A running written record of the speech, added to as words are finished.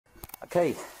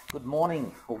Okay, good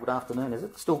morning, or good afternoon, is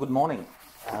it? Still good morning.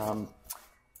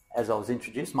 As I was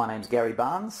introduced, my name's Gary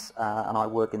Barnes, and I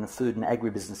work in the Food and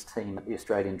Agribusiness team at the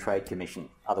Australian Trade Commission,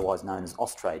 otherwise known as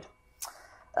Austrade.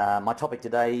 My topic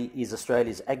today is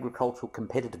Australia's agricultural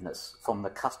competitiveness from the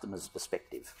customer's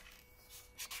perspective.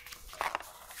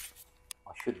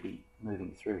 I should be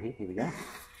moving through here. Here we go.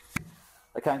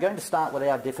 Okay, I'm going to start with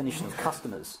our definition of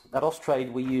customers. At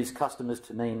Austrade, we use customers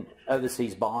to mean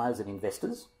overseas buyers and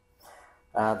investors.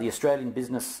 The Australian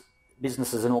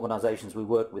businesses and organisations we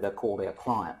work with are called our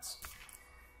clients.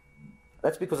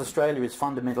 That's because Australia is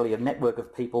fundamentally a network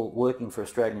of people working for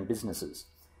Australian businesses,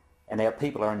 and our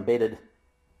people are embedded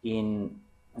in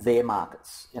their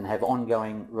markets and have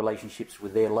ongoing relationships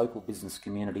with their local business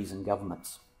communities and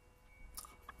governments.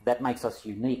 That makes us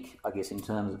unique, I guess, in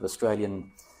terms of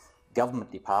Australian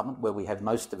government department, where we have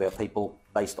most of our people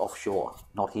based offshore,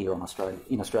 not here in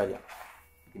Australia.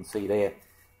 You can see there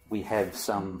we have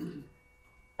some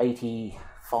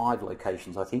 85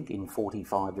 locations, I think, in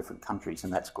 45 different countries,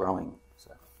 and that's growing.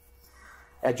 So,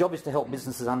 our job is to help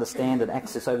businesses understand and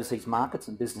access overseas markets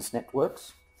and business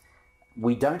networks.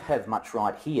 We don't have much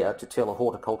right here to tell a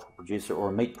horticultural producer or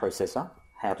a meat processor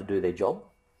how to do their job,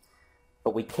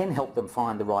 but we can help them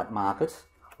find the right market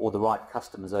or the right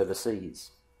customers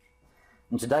overseas.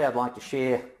 And today I'd like to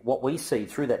share what we see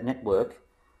through that network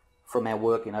from our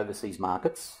work in overseas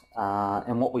markets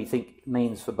and what we think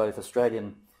means for both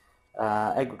Australian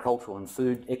agricultural and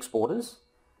food exporters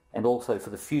and also for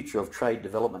the future of trade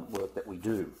development work that we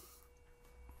do.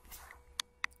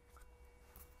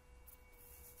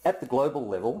 At the global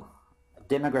level,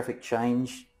 demographic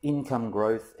change, income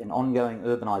growth and ongoing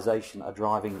urbanisation are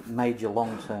driving major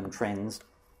long-term trends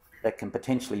that can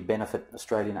potentially benefit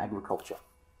Australian agriculture.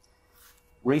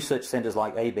 Research centres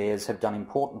like ABARES have done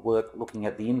important work looking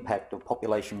at the impact of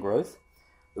population growth,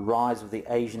 the rise of the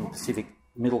Asian Pacific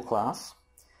middle class,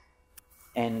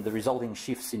 and the resulting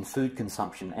shifts in food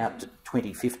consumption out to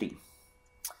 2050,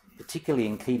 particularly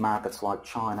in key markets like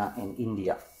China and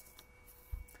India.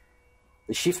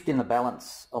 The shift in the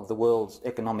balance of the world's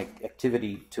economic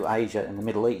activity to Asia and the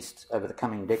Middle East over the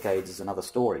coming decades is another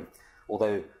story,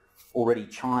 although already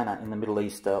China and the Middle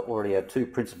East are already our two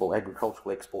principal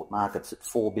agricultural export markets at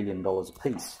 $4 billion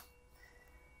apiece.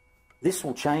 This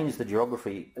will change the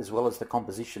geography as well as the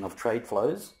composition of trade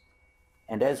flows,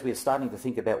 and as we're starting to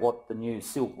think about what the new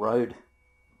Silk Road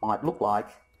might look like,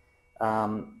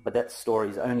 but that story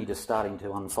is only just starting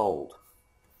to unfold.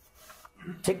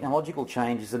 Technological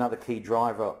change is another key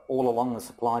driver all along the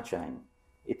supply chain.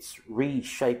 It's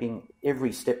reshaping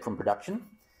every step from production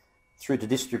through to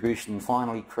distribution,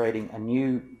 finally creating a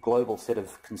new global set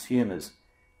of consumers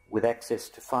with access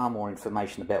to far more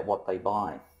information about what they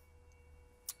buy.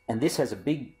 And this has a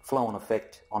big flow-on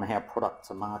effect on how products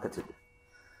are marketed.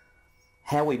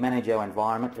 How we manage our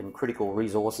environment and critical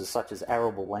resources such as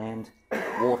arable land,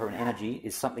 water and energy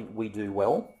is something we do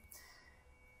well,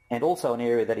 and also an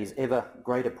area that is ever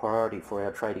greater priority for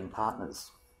our trading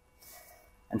partners.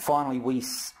 And finally,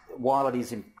 while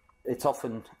it's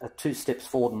often two steps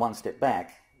forward and one step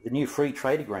back, the new free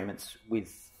trade agreements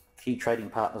with key trading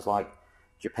partners like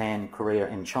Japan, Korea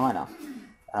and China,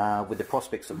 with the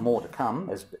prospects of more to come,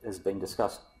 as has been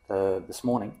discussed this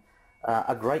morning,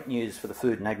 are great news for the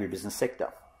food and agribusiness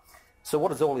sector. So what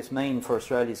does all this mean for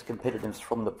Australia's competitiveness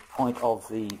from the point of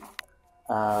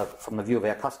from the view of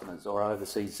our customers or our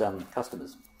overseas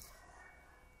customers?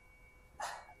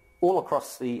 All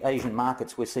across the Asian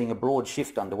markets, we're seeing a broad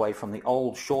shift underway from the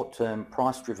old short-term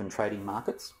price-driven trading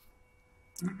markets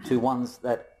to ones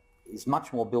that is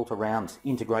much more built around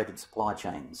integrated supply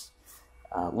chains,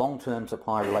 long-term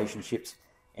supply relationships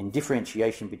and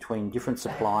differentiation between different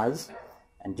suppliers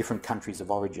and different countries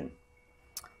of origin.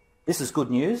 This is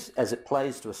good news as it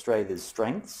plays to Australia's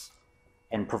strengths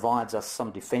and provides us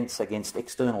some defence against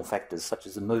external factors such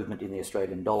as the movement in the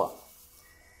Australian dollar.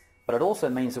 But it also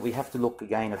means that we have to look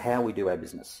again at how we do our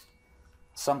business.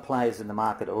 Some players in the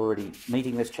market are already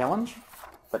meeting this challenge,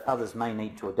 but others may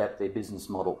need to adapt their business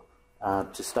model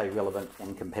to stay relevant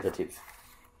and competitive.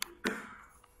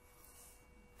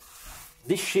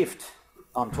 This shift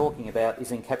I'm talking about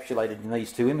is encapsulated in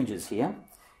these two images here.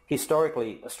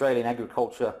 Historically, Australian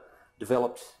agriculture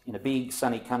developed in a big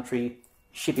sunny country,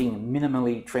 shipping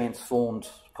minimally transformed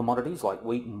commodities like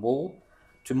wheat and wool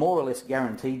to more or less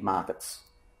guaranteed markets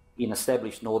in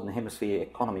established Northern Hemisphere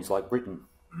economies like Britain.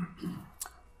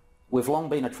 We've long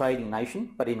been a trading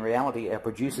nation, but in reality our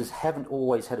producers haven't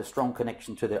always had a strong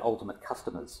connection to their ultimate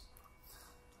customers.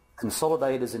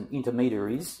 Consolidators and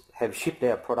intermediaries have shipped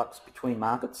our products between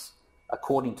markets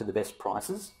according to the best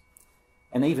prices,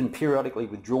 and even periodically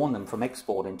withdrawn them from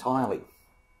export entirely.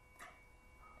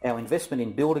 Our investment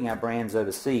in building our brands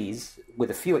overseas,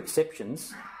 with a few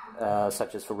exceptions,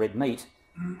 such as for red meat,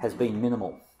 has been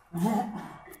minimal.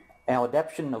 Our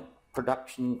adaptation of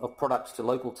production of products to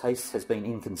local tastes has been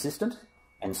inconsistent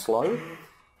and slow,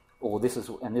 this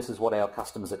is what our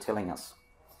customers are telling us.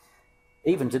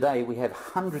 Even today, we have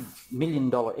 $100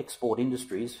 million export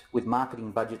industries with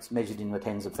marketing budgets measured in the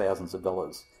tens of thousands of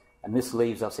dollars, and this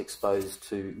leaves us exposed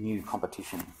to new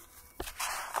competition.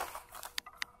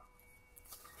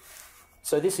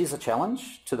 So this is a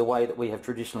challenge to the way that we have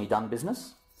traditionally done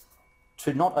business,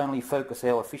 to not only focus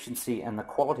our efficiency and the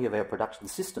quality of our production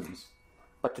systems,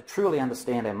 but to truly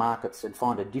understand our markets and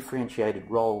find a differentiated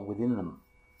role within them.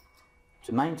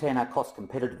 To maintain our cost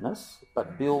competitiveness,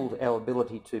 but build our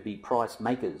ability to be price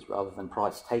makers rather than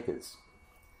price takers.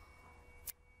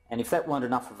 And if that weren't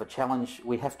enough of a challenge,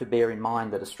 we have to bear in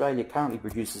mind that Australia currently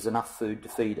produces enough food to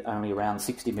feed only around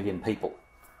 60 million people,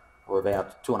 or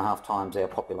about 2.5 times our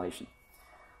population.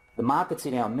 The markets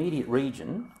in our immediate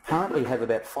region currently have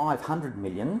about 500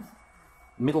 million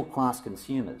middle-class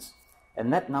consumers,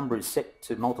 and that number is set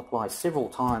to multiply several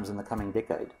times in the coming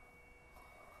decade.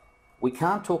 We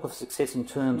can't talk of success in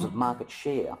terms of market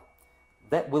share.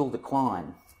 That will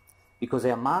decline because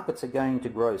our markets are going to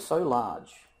grow so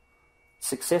large.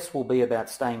 Success will be about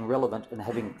staying relevant and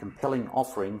having a compelling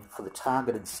offering for the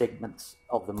targeted segments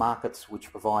of the markets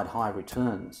which provide high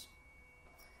returns.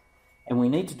 And we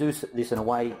need to do this in a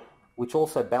way which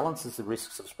also balances the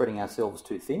risks of spreading ourselves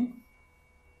too thin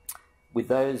with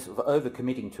those of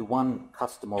overcommitting to one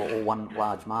customer or one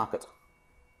large market.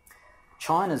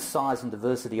 China's size and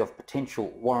diversity of potential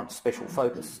warrants special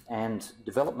focus, and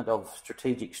development of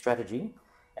strategic strategy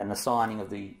and the signing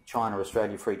of the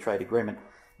China-Australia Free Trade Agreement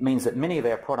means that many of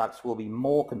our products will be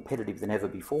more competitive than ever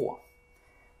before.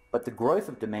 But the growth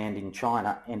of demand in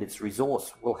China and its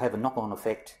resource will have a knock-on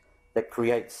effect that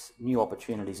creates new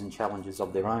opportunities and challenges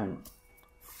of their own.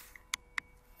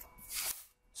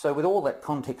 So with all that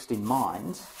context in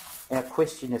mind, our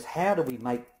question is, how do we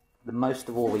make the most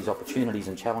of all these opportunities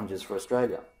and challenges for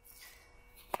Australia?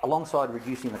 Alongside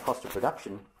reducing the cost of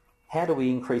production, how do we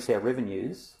increase our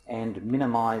revenues and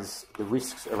minimise the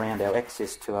risks around our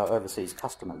access to our overseas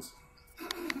customers?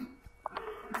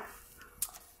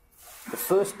 The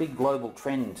first big global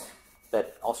trend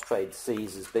that Austrade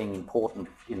sees as being important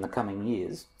in the coming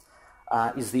years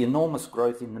is the enormous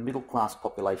growth in the middle class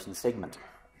population segment.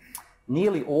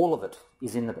 Nearly all of it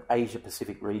is in the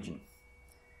Asia-Pacific region,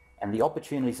 and the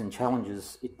opportunities and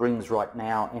challenges it brings right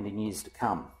now and in years to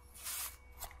come.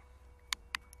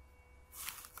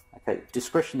 Okay,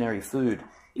 discretionary food.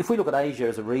 If we look at Asia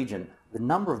as a region, the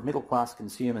number of middle-class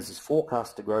consumers is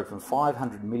forecast to grow from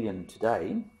 500 million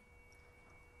today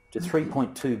to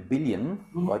 3.2 billion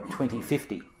by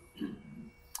 2050.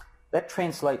 That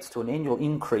translates to an annual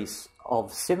increase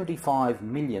of 75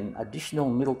 million additional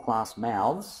middle-class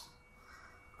mouths,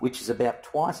 which is about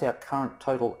twice our current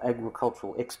total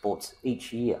agricultural exports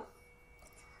each year.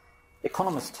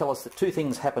 Economists tell us that two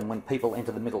things happen when people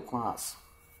enter the middle class.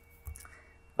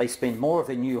 They spend more of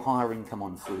their new higher income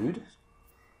on food,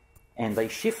 and they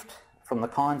shift from the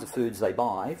kinds of foods they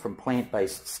buy, from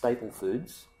plant-based staple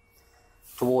foods,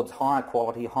 towards higher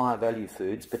quality, higher value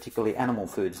foods, particularly animal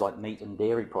foods like meat and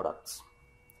dairy products.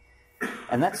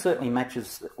 And that certainly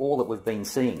matches all that we've been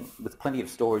seeing, with plenty of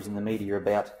stories in the media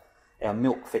about our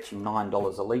milk fetching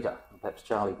 $9 a litre. Perhaps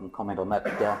Charlie can comment on that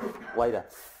later.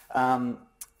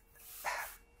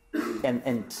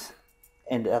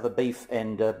 And other beef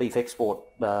and beef export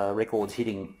records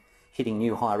hitting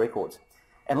new high records.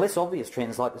 And less obvious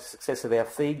trends like the success of our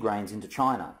feed grains into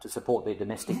China to support their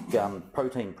domestic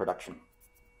protein production.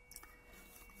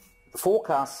 The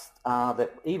forecasts are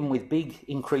that even with big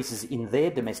increases in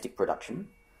their domestic production,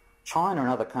 China and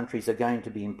other countries are going to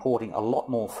be importing a lot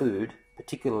more food,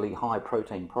 particularly high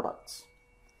protein products.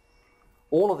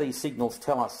 All of these signals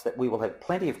tell us that we will have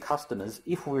plenty of customers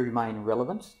if we remain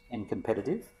relevant and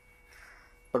competitive.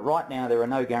 But right now there are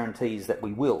no guarantees that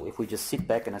we will if we just sit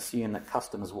back and assume that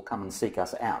customers will come and seek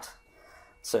us out.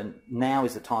 So now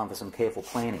is the time for some careful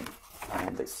planning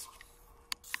around this.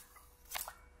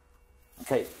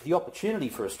 Okay, the opportunity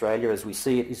for Australia as we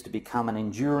see it is to become an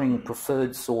enduring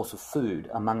preferred source of food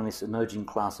among this emerging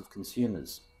class of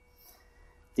consumers.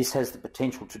 This has the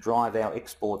potential to drive our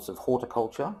exports of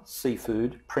horticulture,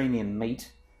 seafood, premium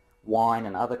meat, wine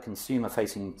and other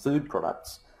consumer-facing food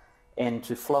products, and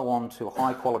to flow on to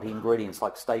high-quality ingredients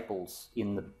like staples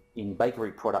in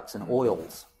bakery products and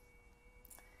oils.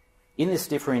 In this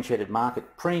differentiated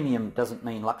market, premium doesn't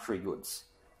mean luxury goods.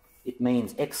 It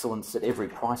means excellence at every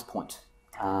price point,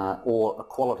 or a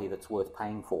quality that's worth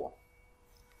paying for.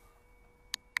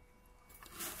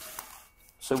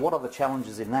 So what are the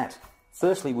challenges in that?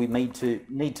 Firstly, we need to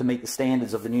meet the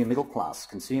standards of the new middle class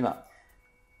consumer,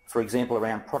 for example,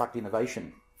 around product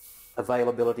innovation,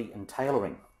 availability and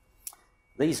tailoring.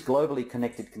 These globally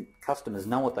connected customers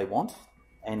know what they want,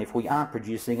 and if we aren't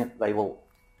producing it,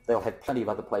 they'll have plenty of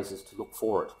other places to look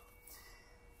for it.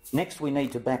 Next, we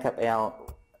need to back up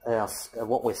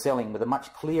what we're selling with a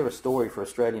much clearer story for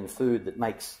Australian food that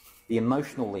makes the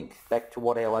emotional link back to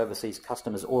what our overseas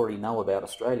customers already know about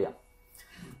Australia.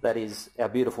 That is our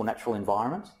beautiful natural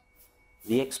environment,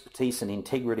 the expertise and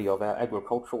integrity of our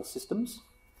agricultural systems,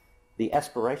 the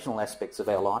aspirational aspects of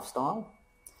our lifestyle,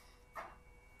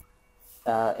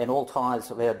 and all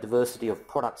ties of our diversity of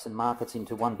products and markets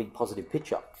into one big positive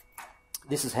picture.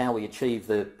 This is how we achieve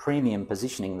the premium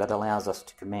positioning that allows us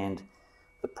to command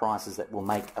the prices that will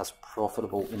make us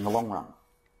profitable in the long run.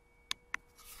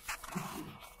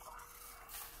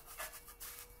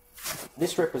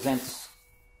 This represents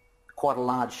quite a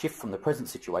large shift from the present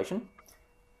situation.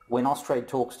 When Austrade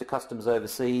talks to customers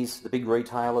overseas, the big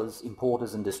retailers,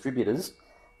 importers and distributors,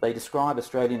 they describe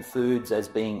Australian foods as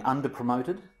being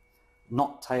under-promoted,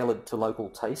 not tailored to local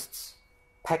tastes,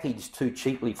 packaged too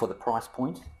cheaply for the price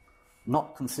point,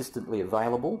 not consistently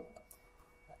available,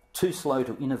 too slow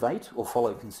to innovate or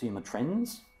follow consumer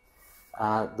trends.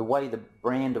 The way the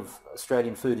brand of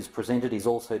Australian food is presented is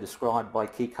also described by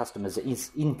key customers as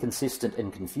inconsistent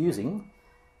and confusing,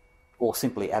 or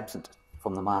simply absent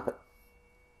from the market.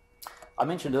 I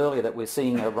mentioned earlier that we're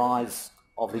seeing a rise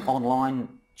of the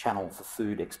online channel for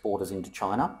food exporters into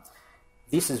China.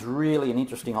 This is really an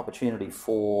interesting opportunity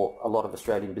for a lot of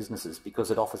Australian businesses because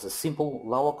it offers a simple,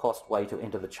 lower cost way to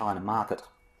enter the China market.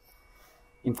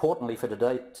 Importantly for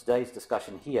today's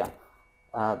discussion here,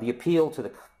 the appeal to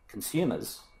the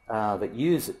consumers that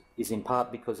use it is in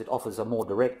part because it offers a more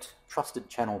direct, trusted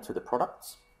channel to the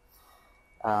products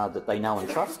that they know and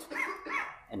trust,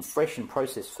 and fresh and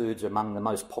processed foods are among the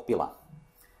most popular.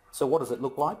 So what does it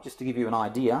look like? Just to give you an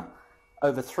idea,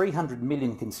 over 300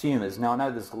 million consumers. Now I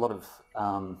know there's a lot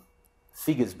of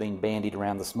figures being bandied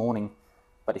around this morning,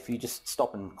 but if you just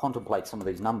stop and contemplate some of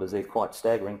these numbers, they're quite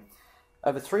staggering.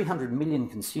 Over 300 million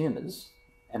consumers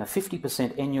and a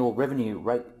 50% annual revenue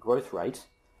growth rate,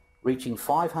 reaching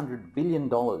 $500 billion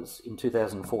in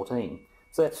 2014.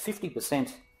 So that's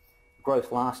 50%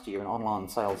 growth last year in online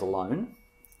sales alone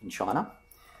in China,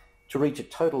 to reach a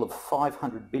total of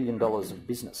 $500 billion of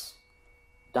business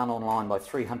done online by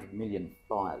 300 million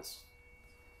buyers.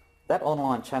 That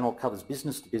online channel covers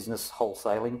business-to-business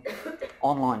wholesaling,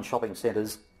 online shopping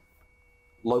centres,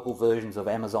 local versions of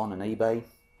Amazon and eBay,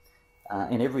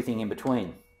 and everything in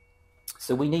between.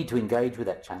 So we need to engage with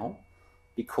that channel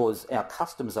because our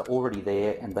customers are already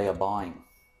there and they are buying.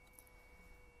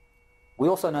 We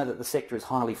also know that the sector is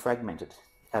highly fragmented.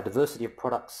 Our diversity of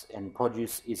products and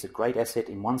produce is a great asset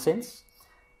in one sense,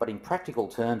 but in practical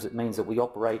terms it means that we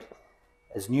operate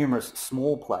as numerous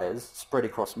small players spread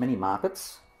across many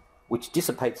markets, which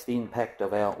dissipates the impact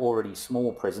of our already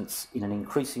small presence in an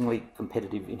increasingly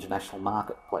competitive international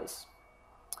marketplace.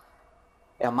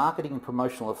 Our marketing and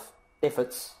promotional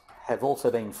efforts have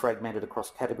also been fragmented across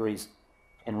categories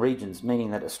and regions,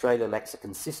 meaning that Australia lacks a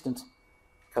consistent,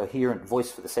 coherent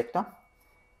voice for the sector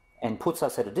and puts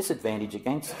us at a disadvantage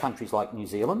against countries like New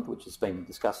Zealand, which has been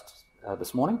discussed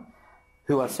this morning,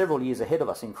 who are several years ahead of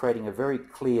us in creating a very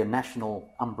clear national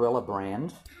umbrella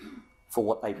brand for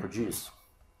what they produce.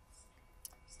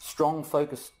 Strong,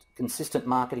 focused, consistent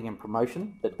marketing and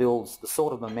promotion that builds the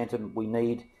sort of momentum we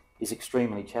need is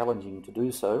extremely challenging to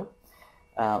do so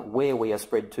where we are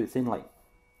spread too thinly.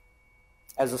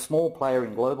 As a small player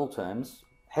in global terms,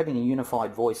 having a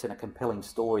unified voice and a compelling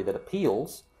story that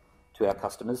appeals to our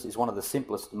customers is one of the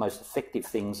simplest and most effective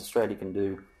things Australia can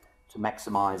do to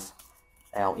maximise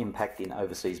our impact in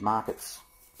overseas markets.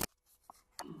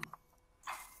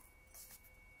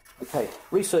 Okay,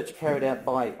 research carried out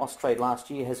by Austrade last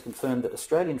year has confirmed that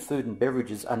Australian food and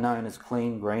beverages are known as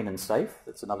clean, green and safe.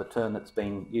 That's another term that's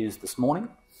been used this morning.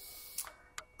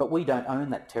 But we don't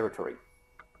own that territory.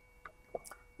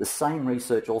 The same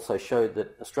research also showed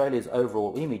that Australia's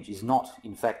overall image is not,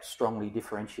 in fact, strongly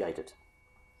differentiated.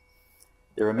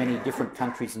 There are many different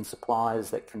countries and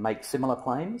suppliers that can make similar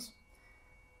claims,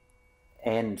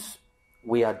 and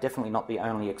we are definitely not the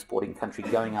only exporting country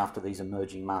going after these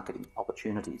emerging marketing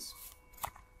opportunities.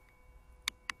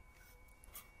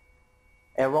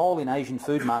 Our role in Asian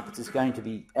food markets is going to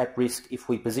be at risk if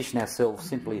we position ourselves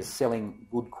simply as selling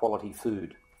good quality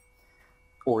food,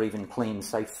 or even clean,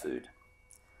 safe food.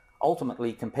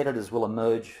 Ultimately, competitors will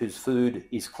emerge whose food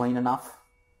is clean enough,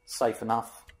 safe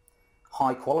enough,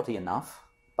 high quality enough,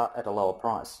 but at a lower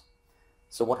price.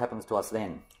 So what happens to us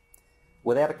then?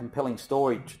 without a compelling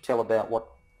story to tell about what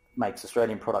makes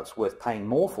Australian products worth paying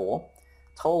more for,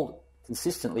 told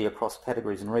consistently across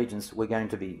categories and regions, we're going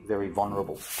to be very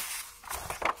vulnerable.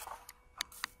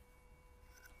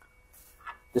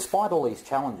 Despite all these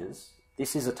challenges,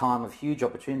 this is a time of huge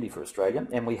opportunity for Australia,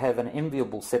 and we have an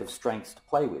enviable set of strengths to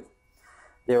play with.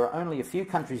 There are only a few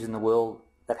countries in the world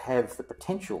that have the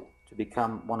potential to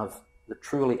become one of the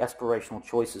truly aspirational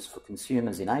choices for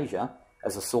consumers in Asia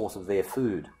as a source of their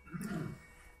food.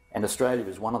 And Australia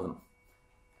is one of them.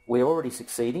 We're already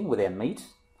succeeding with our meat,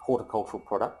 horticultural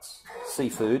products,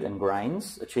 seafood and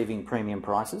grains, achieving premium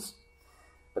prices.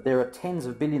 But there are tens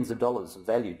of billions of dollars of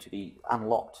value to be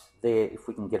unlocked there if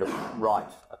we can get it right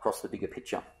across the bigger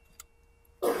picture.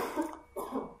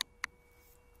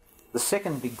 The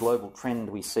second big global trend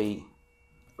we see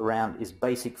around is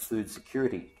basic food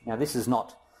security. Now, this is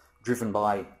not driven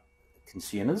by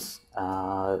consumers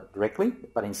directly,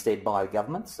 but instead by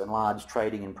governments and large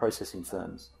trading and processing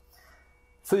firms.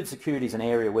 Food security is an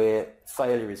area where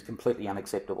failure is completely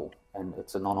unacceptable, and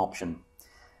it's a non-option.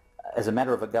 As a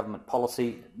matter of a government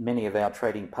policy, for many of our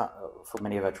trading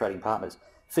partners,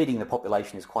 feeding the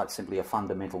population is quite simply a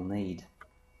fundamental need.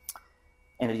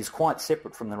 And it is quite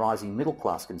separate from the rising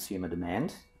middle-class consumer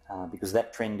demand, because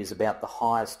that trend is about the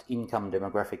highest income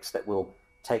demographics that will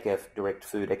take our direct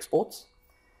food exports.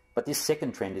 But this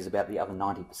second trend is about the other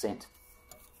 90%.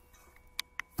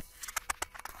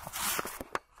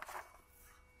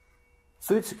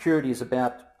 Food security is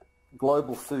about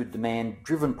global food demand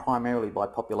driven primarily by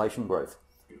population growth.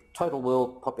 Total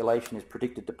world population is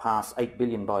predicted to pass 8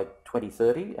 billion by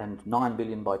 2030 and 9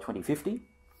 billion by 2050.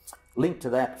 Linked to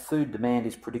that, food demand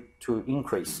is predicted to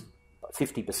increase by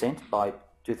 50% by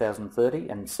 2030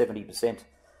 and 70%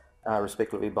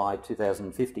 respectively by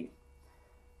 2050.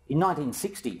 In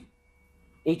 1960,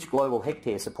 each global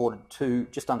hectare supported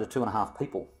just under 2.5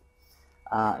 people.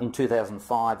 In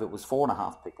 2005, it was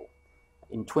 4.5 people.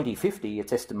 In 2050,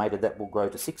 it's estimated that will grow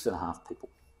to 6.5 people.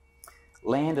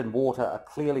 Land and water are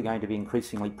clearly going to be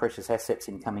increasingly precious assets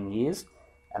in coming years,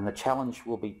 and the challenge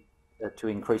will be to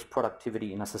increase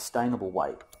productivity in a sustainable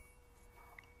way.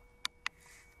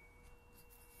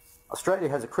 Australia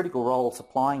has a critical role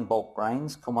supplying bulk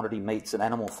grains, commodity meats and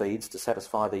animal feeds to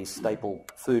satisfy these staple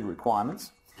food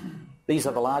requirements. These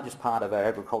are the largest part of our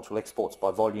agricultural exports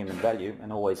by volume and value,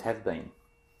 and always have been.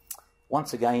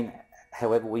 Once again,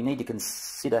 however, we need to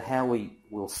consider how we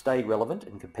will stay relevant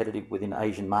and competitive within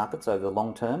Asian markets over the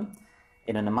long term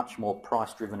and in a much more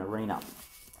price-driven arena.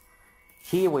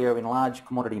 Here we are in large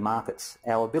commodity markets.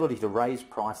 Our ability to raise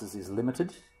prices is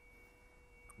limited.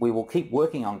 We will keep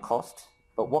working on cost,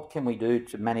 but what can we do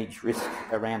to manage risk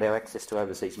around our access to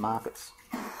overseas markets?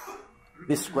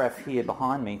 This graph here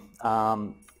behind me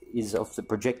is of the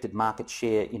projected market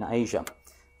share in Asia.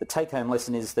 The take-home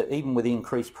lesson is that even with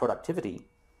increased productivity,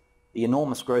 the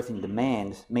enormous growth in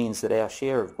demand means that our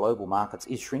share of global markets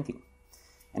is shrinking.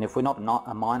 And if we're not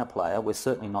a minor player, we're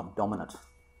certainly not dominant.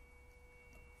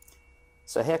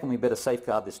 So how can we better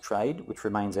safeguard this trade, which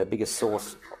remains our biggest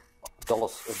source, dollar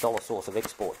source of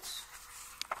exports?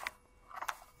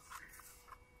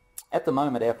 At the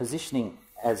moment, our positioning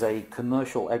as a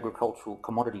commercial agricultural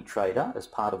commodity trader as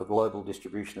part of a global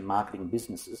distribution and marketing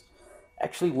businesses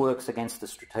actually works against the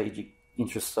strategic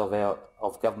interests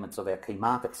of governments of our key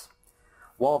markets.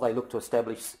 While they look to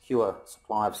establish secure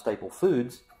supply of staple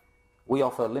foods, we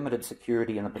offer limited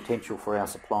security and the potential for our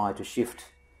supply to shift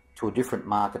to a different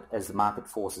market as the market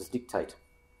forces dictate.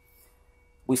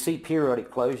 We see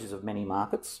periodic closures of many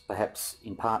markets, perhaps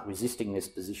in part resisting this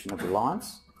position of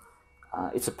reliance.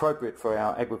 It's appropriate for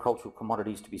our agricultural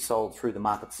commodities to be sold through the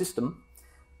market system,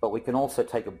 but we can also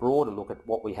take a broader look at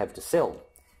what we have to sell.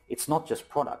 It's not just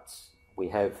products. We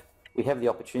have the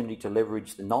opportunity to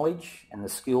leverage the knowledge and the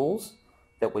skills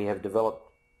that we have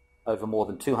developed over more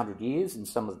than 200 years in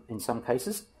some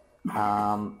cases,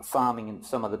 farming in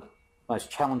some of the most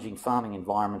challenging farming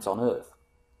environments on Earth.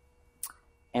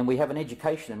 And we have an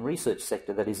education and research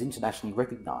sector that is internationally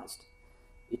recognised.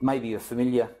 It may be a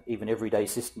familiar, even everyday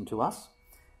system to us,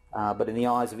 but in the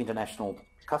eyes of international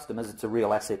customers, it's a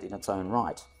real asset in its own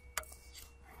right.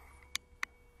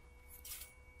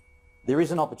 There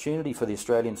is an opportunity for the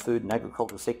Australian food and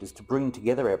agricultural sectors to bring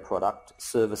together our product,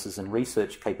 services and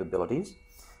research capabilities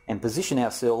and position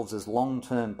ourselves as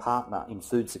long-term partner in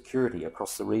food security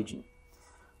across the region,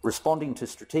 responding to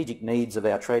strategic needs of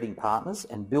our trading partners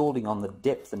and building on the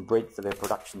depth and breadth of our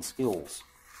production skills.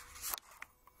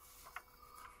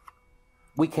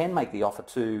 We can make the offer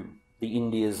to the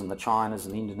Indias and the Chinas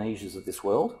and the Indonesias of this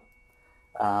world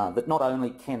that not only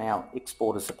can our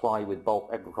exporters supply you with bulk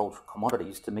agricultural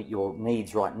commodities to meet your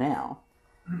needs right now,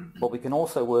 but we can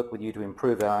also work with you to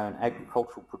improve our own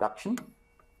agricultural production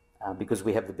because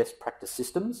we have the best practice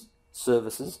systems,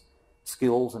 services,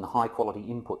 skills and high quality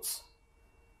inputs.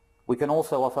 We can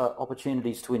also offer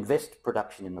opportunities to invest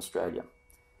production in Australia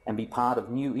and be part of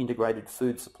new integrated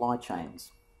food supply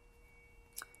chains.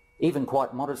 Even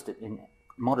quite modest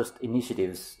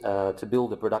initiatives to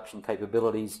build the production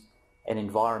capabilities and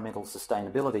environmental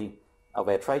sustainability of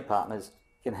our trade partners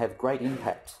can have great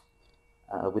impact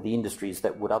with the industries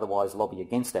that would otherwise lobby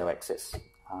against our access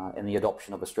and the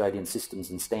adoption of Australian systems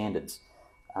and standards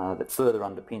that further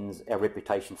underpins our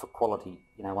reputation for quality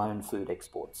in our own food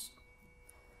exports.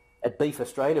 At Beef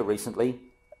Australia recently,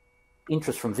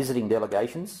 interest from visiting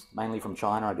delegations, mainly from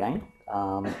China again,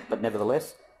 but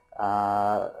nevertheless,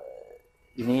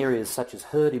 in areas such as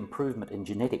herd improvement and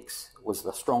genetics was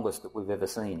the strongest that we've ever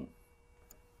seen.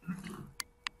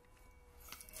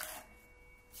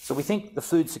 So we think the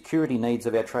food security needs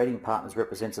of our trading partners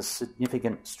represents a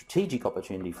significant strategic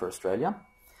opportunity for Australia.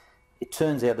 It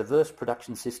turns our diverse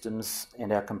production systems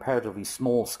and our comparatively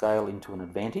small scale into an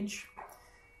advantage.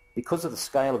 Because of the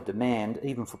scale of demand,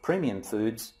 even for premium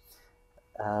foods,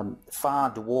 far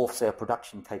dwarfs our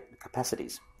production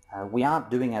capacities. We aren't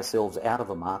doing ourselves out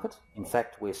of a market. In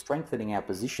fact, we're strengthening our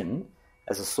position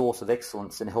as a source of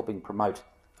excellence in helping promote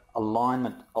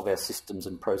alignment of our systems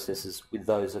and processes with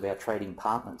those of our trading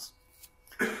partners.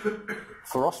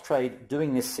 For Austrade,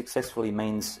 doing this successfully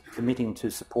means committing to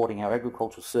supporting our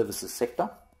agricultural services sector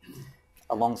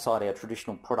alongside our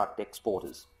traditional product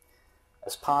exporters.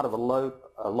 As part of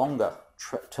a longer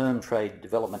term trade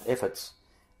development efforts,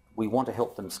 we want to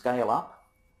help them scale up,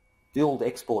 build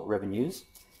export revenues,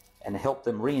 and help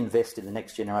them reinvest in the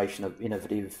next generation of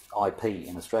innovative IP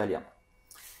in Australia.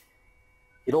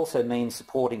 It also means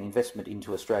supporting investment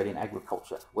into Australian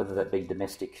agriculture, whether that be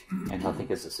domestic, and I think,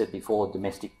 as I said before,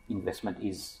 domestic investment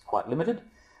is quite limited,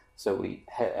 so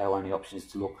our only option is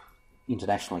to look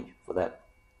internationally for that.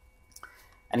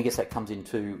 And I guess that comes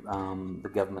into the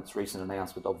government's recent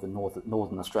announcement of the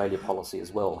Northern Australia policy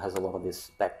as well, has a lot of this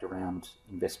backed around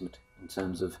investment in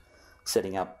terms of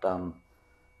setting up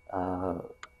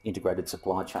integrated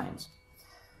supply chains.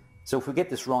 So if we get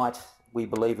this right, we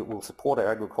believe it will support our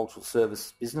agricultural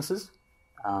service businesses,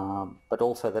 but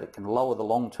also that it can lower the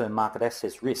long-term market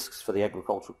access risks for the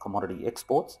agricultural commodity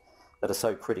exports that are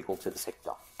so critical to the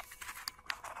sector.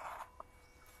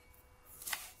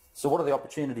 So what are the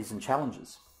opportunities and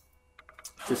challenges?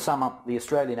 To sum up, the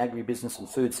Australian agribusiness and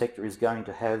food sector is going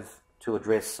to have to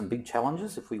address some big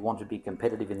challenges if we want to be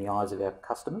competitive in the eyes of our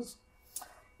customers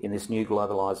in this new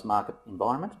globalised market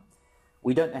environment.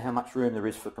 We don't know how much room there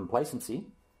is for complacency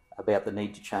about the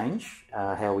need to change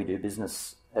how we do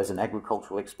business as an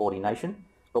agricultural exporting nation,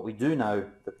 but we do know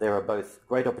that there are both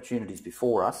great opportunities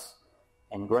before us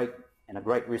and a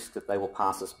great risk that they will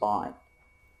pass us by.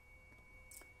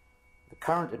 The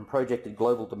current and projected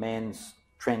global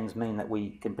trends mean that we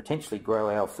can potentially grow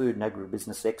our food and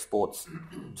agribusiness exports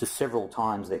to several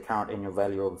times their current annual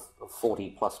value of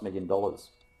 $40+ million.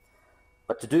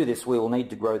 But to do this, we will need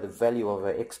to grow the value of our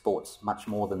exports much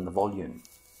more than the volume.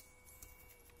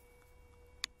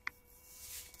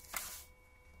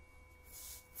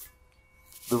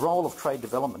 The role of trade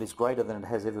development is greater than it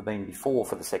has ever been before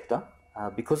for the sector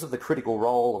because of the critical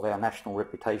role of our national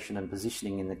reputation and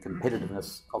positioning in the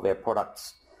competitiveness of our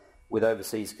products with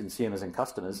overseas consumers and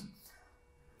customers.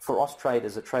 For Austrade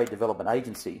as a trade development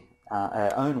agency,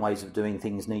 our own ways of doing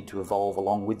things need to evolve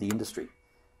along with the industry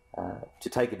to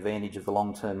take advantage of the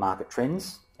long-term market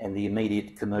trends and the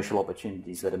immediate commercial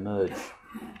opportunities that emerge.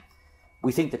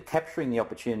 We think that capturing the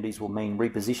opportunities will mean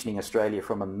repositioning Australia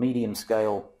from a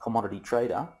medium-scale commodity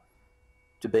trader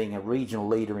to being a regional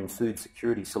leader in food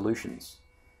security solutions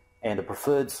and a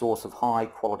preferred source of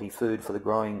high-quality food for the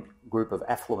growing group of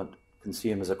affluent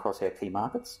consumers across our key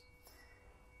markets.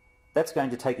 That's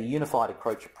going to take a unified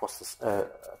approach across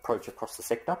the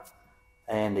sector,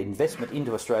 and investment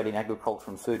into Australian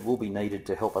agriculture and food will be needed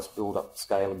to help us build up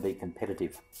scale and be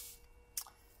competitive.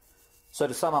 So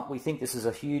to sum up, we think this is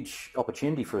a huge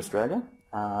opportunity for Australia.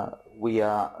 We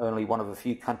are only one of a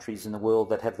few countries in the world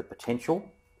that have the potential,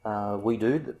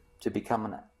 to become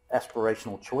an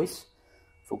aspirational choice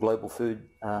for global food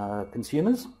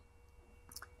consumers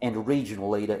and a regional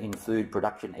leader in food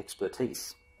production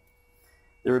expertise.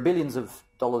 There are billions of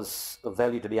dollars of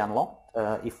value to be unlocked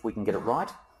if we can get it right,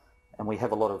 and we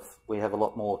have a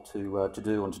lot more to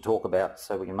do and to talk about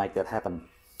so we can make that happen.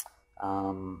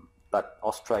 But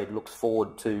Austrade looks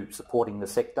forward to supporting the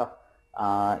sector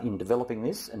in developing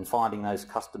this and finding those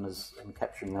customers and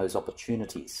capturing those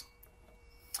opportunities.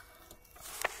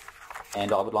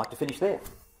 And I would like to finish there.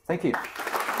 Thank you.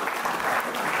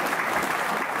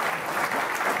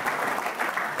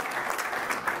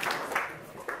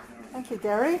 you,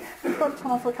 Gary. We've got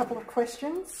time for a couple of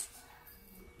questions.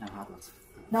 No hard ones.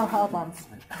 No hard ones.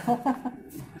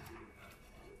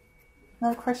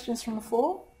 No questions from the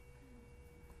floor?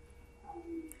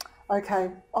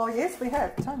 Okay. Oh, yes, we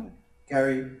have. Tony.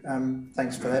 Gary,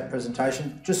 thanks for that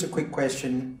presentation. Just a quick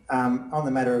question on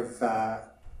the matter of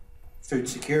food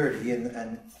security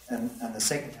and the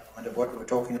second element of what we're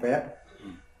talking about.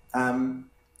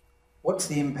 What's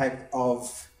the impact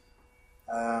of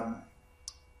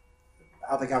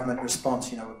other government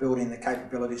response? You know, we're building the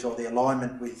capabilities or the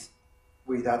alignment with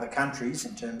other countries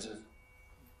in terms of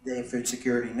their food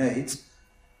security needs.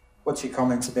 What's your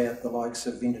comments about the likes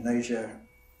of Indonesia,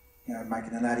 you know,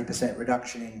 making an 80%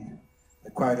 reduction in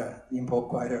the quota, the import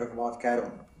quota of live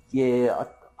cattle? Yeah,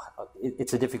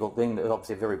 it's a difficult thing.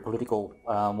 Obviously a very political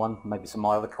one. Maybe some of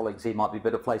my other colleagues here might be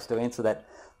better placed to answer that.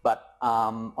 But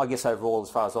I guess overall, as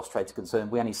far as Austrade's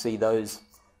concerned, we only see those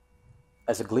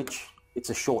as a glitch. It's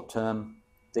a short-term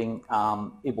thing.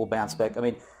 It will bounce back. I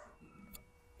mean,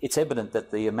 it's evident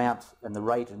that the amount and the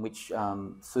rate in which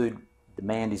food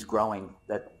demand is growing,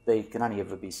 that they can only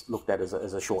ever be looked at as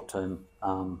a short-term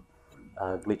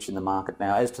glitch in the market.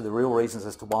 Now, as to the real reasons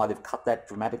as to why they've cut that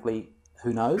dramatically,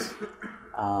 who knows?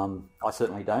 I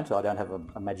certainly don't. I don't have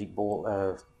a magic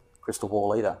ball, crystal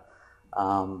ball either.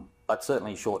 But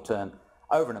certainly short-term.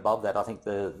 Over and above that, I think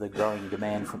the growing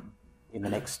demand in the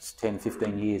next 10,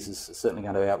 15 years is certainly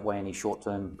going to outweigh any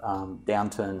short-term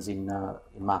downturns in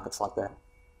markets like that.